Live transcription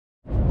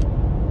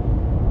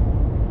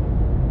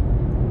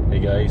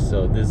guys,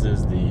 so this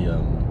is the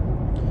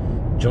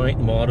joint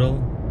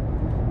model.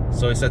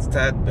 So it's a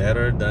tad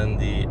better than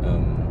the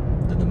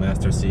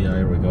Master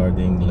CI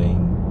regarding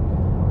lane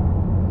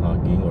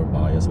hogging or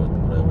bias,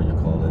 whatever you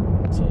call it.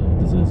 So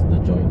this is the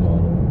joint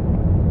model.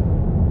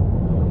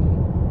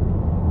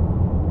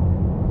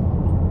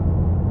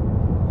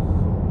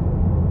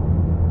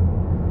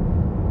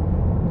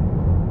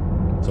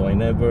 So I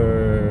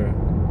never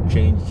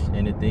changed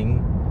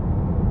anything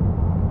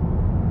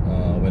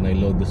when I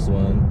load this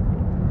one.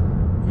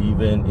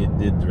 Even it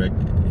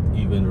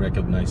even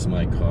recognized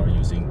my car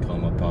using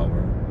comma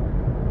power.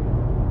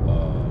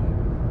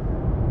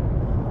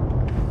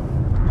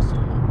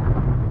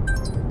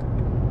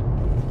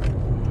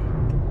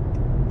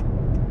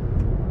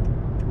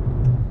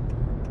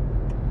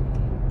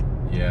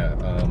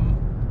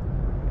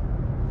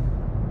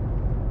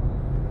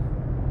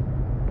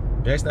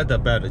 Yeah, it's not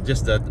that bad. It's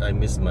just that I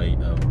miss my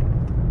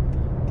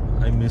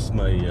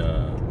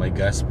my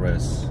gas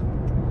press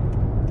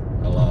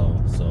allow.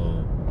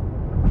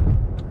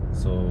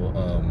 So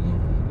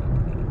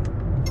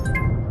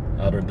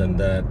other than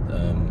that,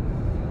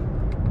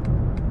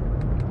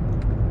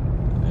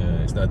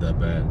 yeah, it's not that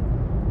bad.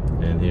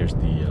 And here's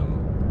the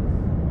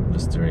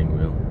steering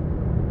wheel.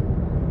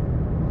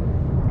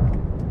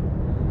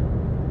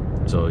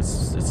 So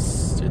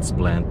it's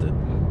planted,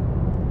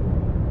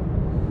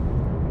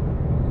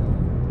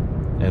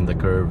 and the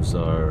curves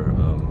are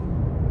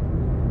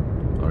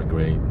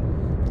great.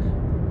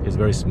 It's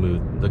very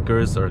smooth. The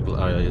curves are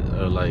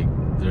like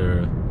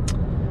they're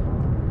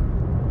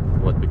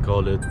what we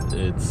call it.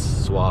 It's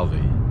suave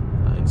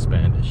in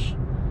Spanish.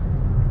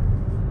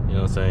 You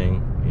know what I'm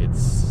saying?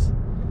 It's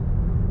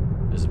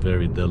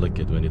very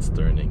delicate when it's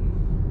turning,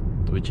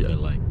 which I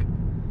like.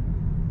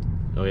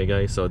 Okay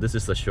guys, so this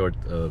is a short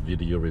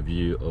video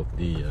review of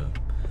the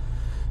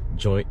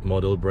joint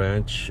model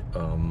branch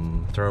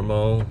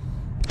thermal.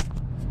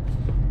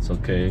 It's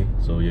okay,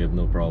 so you have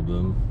no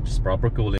problem, just proper cooling.